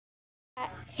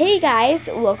Hey guys,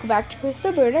 welcome back to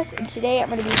Crystal Burnus, and today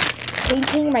I'm going to be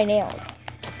painting my nails.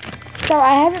 So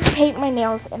I haven't painted my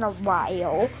nails in a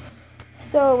while,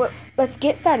 so let's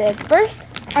get started. First,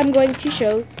 I'm going to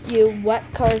show you what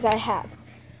colors I have.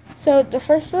 So the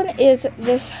first one is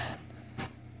this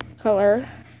color.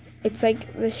 It's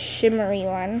like the shimmery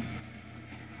one.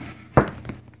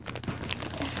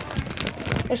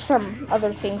 There's some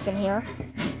other things in here.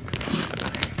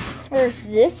 There's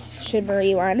this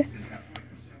shimmery one.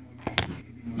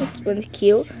 This one's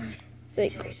cute. It's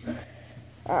like,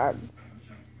 I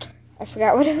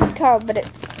forgot what it was called, but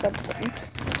it's something.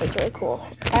 It's really cool.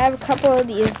 I have a couple of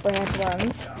these brand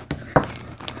ones.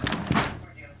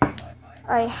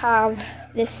 I have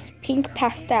this pink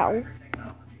pastel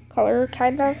color,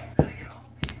 kind of.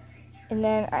 And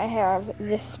then I have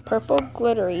this purple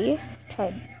glittery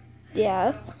kind,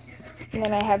 yeah. And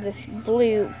then I have this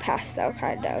blue pastel,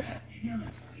 kind of.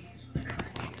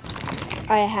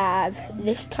 I have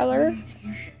this color,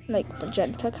 like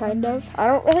magenta, kind of. I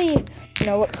don't really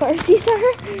know what colors these are.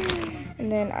 And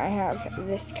then I have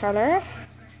this color,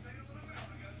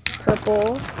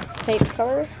 purple type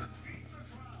color.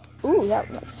 Ooh,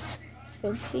 that looks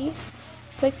fancy.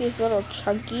 It's like these little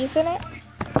chunkies in it.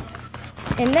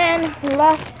 And then,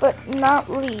 last but not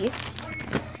least,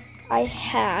 I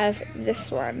have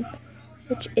this one,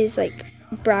 which is like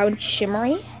brown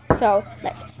shimmery. So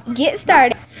let's get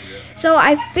started. So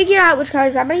I figured out which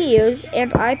colors I'm going to use,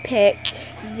 and I picked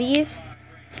these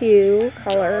two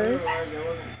colors.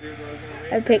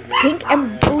 I picked pink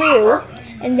and blue,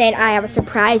 and then I have a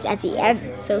surprise at the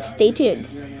end, so stay tuned.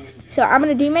 So I'm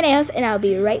going to do my nails, and I'll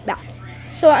be right back.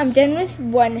 So I'm done with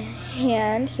one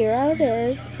hand. Here it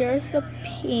is. Here's the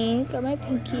pink on my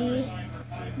pinky,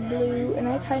 blue, and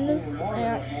I kind of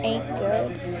ain't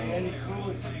good.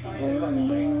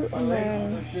 Blue,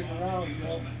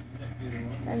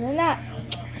 and then that.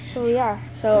 So yeah,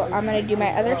 so I'm gonna do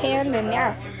my other hand, and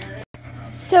yeah.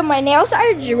 So my nails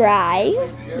are dry.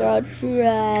 They're all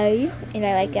dry, and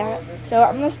I like that. So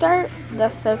I'm gonna start the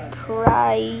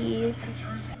surprise.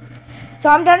 So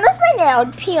I'm done with my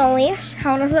nail polish.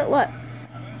 How does it look?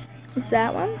 It's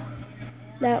that one,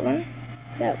 that one,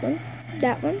 that one,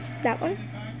 that one, that one.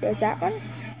 There's that one,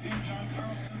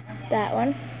 that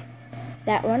one,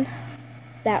 that one,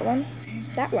 that one,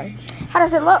 that one. How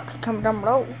does it look? Comment down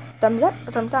below. Thumbs up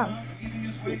or thumbs down?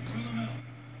 Oops.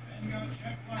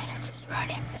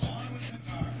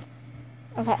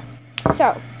 Okay,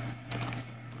 so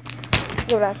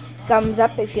give it a thumbs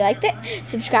up if you liked it.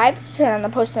 Subscribe, turn on the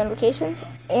post notifications,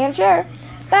 and share.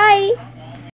 Bye!